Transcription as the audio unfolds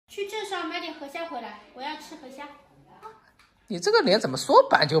去镇上买点河虾回来，我要吃河虾。你这个脸怎么说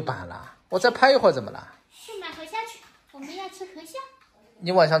板就板了？我再拍一会儿怎么了？去买河虾去，我们要吃河虾。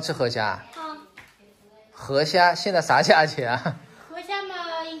你晚上吃河虾？啊。河虾现在啥价钱啊？河虾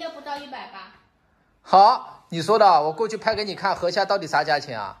嘛，应该不到100吧。好，你说的，我过去拍给你看，河虾到底啥价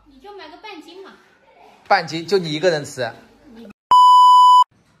钱啊？你就买个半斤嘛。半斤就你一个人吃？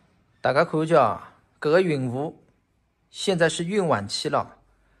大家看一下，这个孕妇现在是孕晚期了，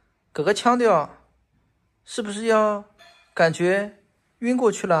这个腔调是不是要感觉晕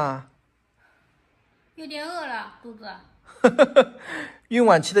过去了？有点饿了，肚子。孕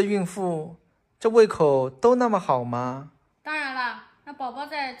晚期的孕妇，这胃口都那么好吗？当然了，那宝宝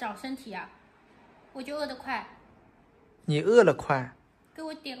在长身体啊，我就饿得快。你饿了快？给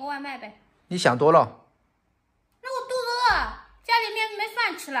我点个外卖呗。你想多了。那我肚子饿，家里面没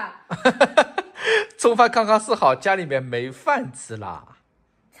饭吃了。中饭刚刚是好，家里面没饭吃了，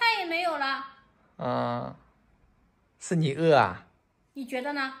菜也没有了。是你饿啊？你觉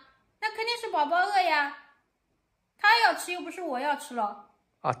得呢？那肯定是宝宝饿呀，他要吃又不是我要吃了。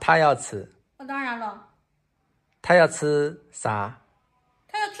啊，他要吃。当然了。他要吃啥？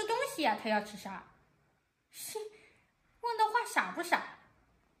他要吃东西呀，他要吃啥？问的话傻不傻？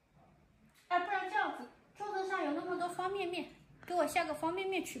哎，不然这样子，桌子上有那么多方便面，给我下个方便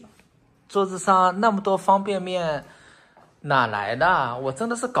面去吧。桌子上那么多方便面，哪来的？我真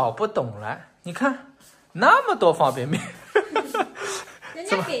的是搞不懂了。你看，那么多方便面，人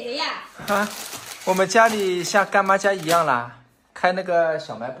家给的呀。啊，我们家里像干妈家一样啦，开那个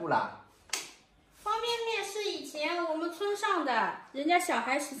小卖部啦。方便面是以前我们村上的，人家小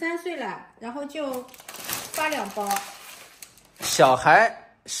孩13岁了，然后就发2包。小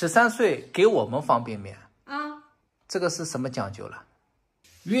孩13岁给我们方便面啊？这个是什么讲究了？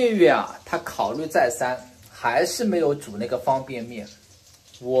月月啊，他考虑再三，还是没有煮那个方便面。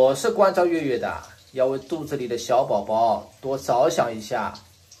我是关照月月的，要为肚子里的小宝宝多着想一下。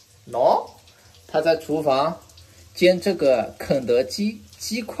喏，他在厨房煎这个肯德基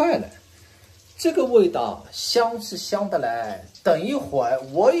鸡块了，这个味道香是香的嘞。等一会儿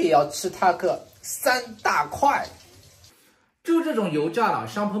我也要吃它个3大块。就这种油炸了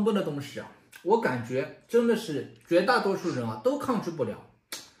香喷喷的东西啊，我感觉真的是绝大多数人啊都抗拒不了。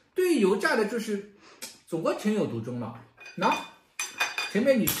对于油炸的，就是总归情有独钟了。那前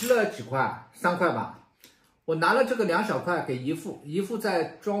面你吃了几块？3块吧。我拿了这个2小块给姨父，姨父在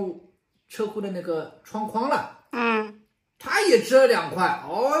装车库的那个窗框了。他也吃了2块。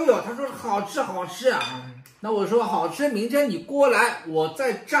哦哟，他说好吃好吃啊。那我说好吃，明天你过来，我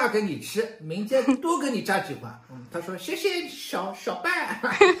再炸给你吃，明天多给你炸几块。他说谢谢小拜。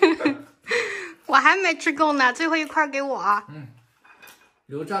我还没吃够呢，最后1块给我。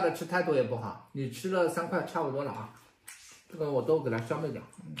油炸的吃太多也不好，你吃了3块差不多了啊。这个我都给它消灭掉。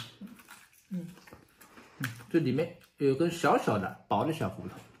这里面有一根小小的薄的小骨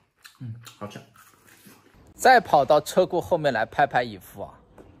头。好吃。再跑到车库后面来拍拍姨父啊，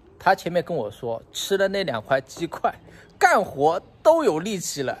他前面跟我说吃了那2块鸡块，干活都有力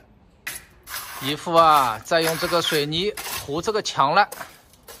气了。姨父啊，在用这个水泥糊这个墙了，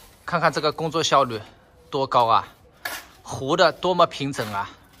看看这个工作效率多高啊！糊的多么平整啊，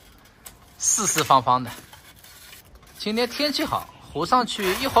四四方方的。今天天气好，糊上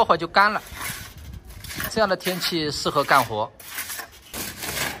去一会儿就干了。这样的天气适合干活。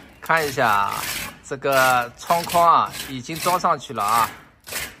看一下这个窗框啊，已经装上去了啊，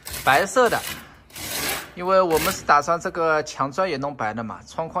白色的。因为我们是打算这个墙砖也弄白的嘛，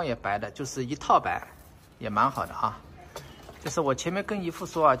窗框也白的，就是一套白，也蛮好的啊。就是我前面跟姨父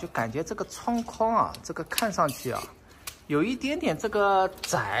说啊，就感觉这个窗框啊，这个看上去啊，有一点点这个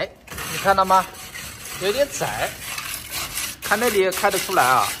窄，你看到吗？有点窄，看那里也看得出来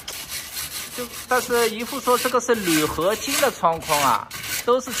啊。但是姨父说这个是铝合金的窗框啊，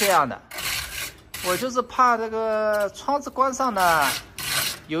都是这样的。我就是怕这个窗子关上呢，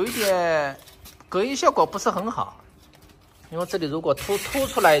有一点隔音效果不是很好，因为这里如果凸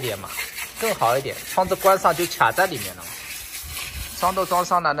出来一点嘛，更好一点。窗子关上就卡在里面了嘛。装都装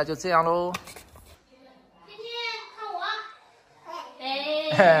上了，那就这样喽。天天看我。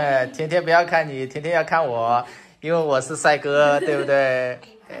天天不要看你，天天要看我，因为我是帅哥，对不对？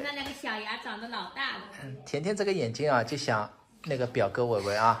看到那个小牙长得老大了。甜甜这个眼睛啊，就像那个表哥伟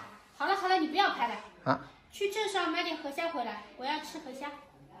伟啊。好了好了，你不要拍了啊！去镇上买点河虾回来，我要吃河虾。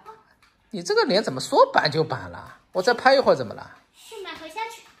你这个脸怎么说板就板了？我再拍一会儿怎么了？去买河虾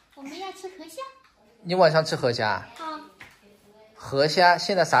去，我们要吃河虾。你晚上吃河虾？河虾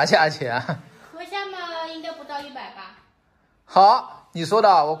现在啥价钱啊？河虾嘛，应该不到100吧。好，你说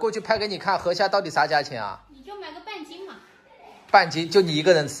的，我过去拍给你看，河虾到底啥价钱啊？你就买个半斤嘛。半斤，就你一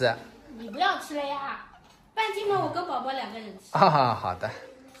个人吃。你不要吃了呀，半斤嘛，我跟宝宝2个人吃。啊，好的，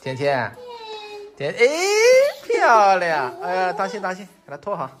甜甜，甜，哎，漂亮，哎呀，当心当心，给它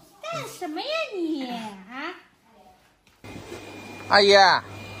拖好。干什么呀你啊？阿姨，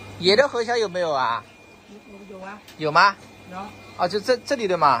野的河虾有没有啊？有啊。有吗？有。啊，就这里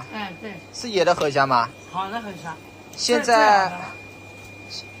的吗？哎，对。是野的河虾吗？好的河虾。现在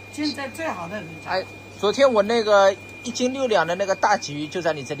最好的河虾。哎，昨天我那个1斤6两的那个大鲫鱼就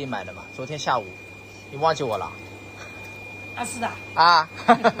在你这里买的嘛，昨天下午，你忘记我了？啊，是的。啊，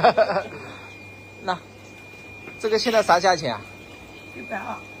那这个现在啥价钱啊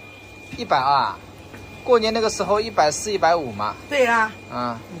？120。120啊？过年那个时候140、150嘛。对呀。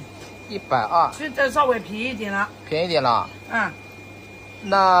啊，120。现在稍微便宜一点了。便宜点了。嗯。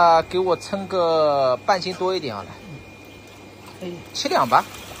那给我称个半斤多一点好了。可以。7两吧。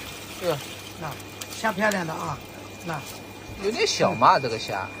哎呦，那虾漂亮的啊，那有点小嘛，这个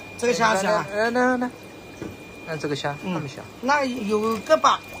虾。这个虾小。那这个虾那么小。那有个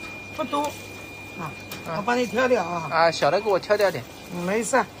吧，不多。啊，我帮你挑掉啊。啊，小的给我挑掉点。没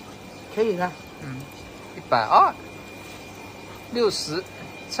事，可以的。120，60，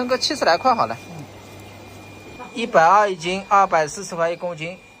称个70来块好了。120一斤，240块1公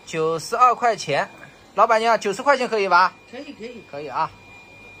斤，92块钱。老板娘，90块钱可以吧？可以啊。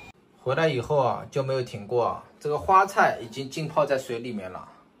回来以后啊就没有停过，这个花菜已经浸泡在水里面了。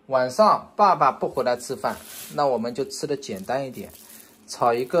晚上爸爸不回来吃饭，那我们就吃的简单一点，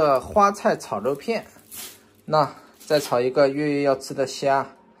炒一个花菜炒肉片，那再炒一个月月要吃的虾。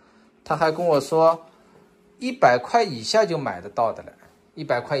他还跟我说100块以下就买得到的了。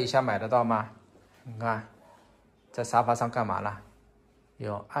100块以下买得到吗？你看在沙发上干嘛了？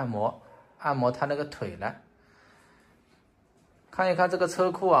有按摩他那个腿了。看一看这个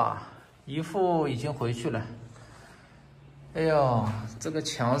车库啊，姨父已经回去了。哎呦，这个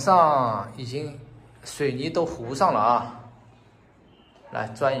墙上已经水泥都糊上了啊。来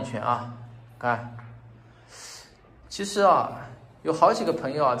转一圈啊，看。其实啊，有好几个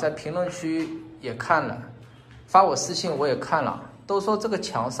朋友啊在评论区也看了，发我私信我也看了，都说这个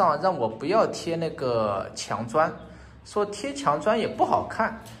墙上让我不要贴那个墙砖，说贴墙砖也不好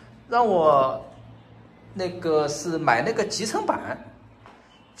看，让我那个是买那个集成板。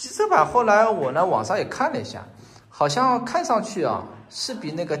集成板后来我呢网上也看了一下，好像看上去啊是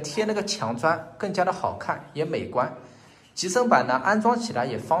比那个贴那个墙砖更加的好看也美观。集成板呢安装起来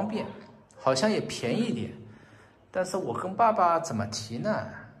也方便，好像也便宜一点。但是我跟爸爸怎么提呢？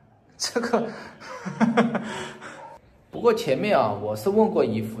这个不过前面啊我是问过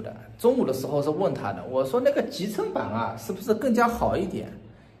姨父的，中午的时候是问他的，我说那个集成板啊是不是更加好一点，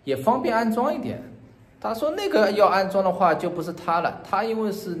也方便安装一点。他说那个要安装的话就不是他了，他因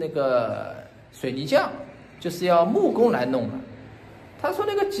为是那个水泥匠，就是要木工来弄了。他说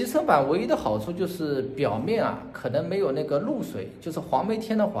那个集成板唯一的好处就是表面啊可能没有那个露水，就是黄梅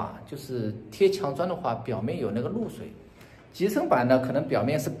天的话，就是贴墙砖的话表面有那个露水，集成板呢可能表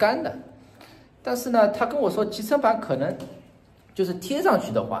面是干的。但是呢他跟我说集成板可能就是贴上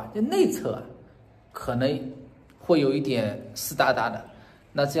去的话，就内侧啊可能会有一点湿哒哒的，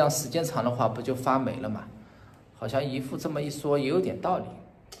那这样时间长的话不就发霉了吗？好像姨父这么一说也有点道理。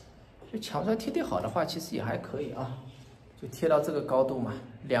就墙砖贴好的话其实也还可以啊，就贴到这个高度嘛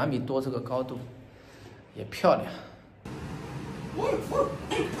，2米多这个高度也漂亮。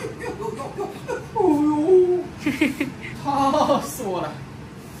烫死我了！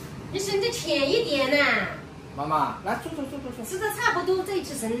你伸得浅一点呐。妈妈，来坐。吃的差不多，这一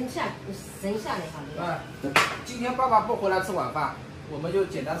次伸下来好了。今天爸爸不回来吃晚饭，我们就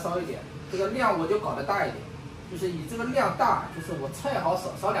简单烧一点，这个量我就搞得大一点，就是以这个量大，就是我菜好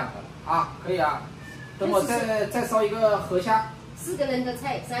少2个啊，可以啊。等我再烧一个河虾，4个人的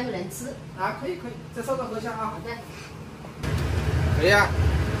菜3个人吃啊，可以，再烧个河虾啊。好的，可以啊。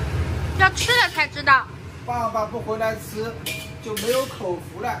要吃了才知道。爸爸不回来吃，就没有口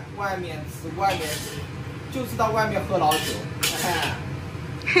福了。外面吃，就知道外面喝老酒。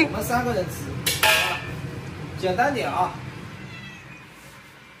我们3个人吃，简单点啊。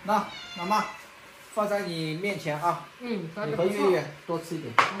那妈妈放在你面前啊。你和月月多吃一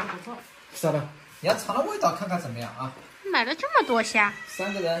点。不错。是的，你要尝尝味道看看怎么样啊？买了这么多虾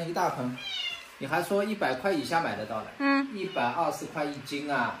，3个人1大盆，你还说100块以下买得到的，120块1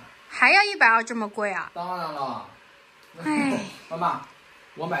斤啊，还要120这么贵啊？当然了。哎，妈妈，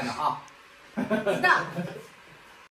我买的啊。知道。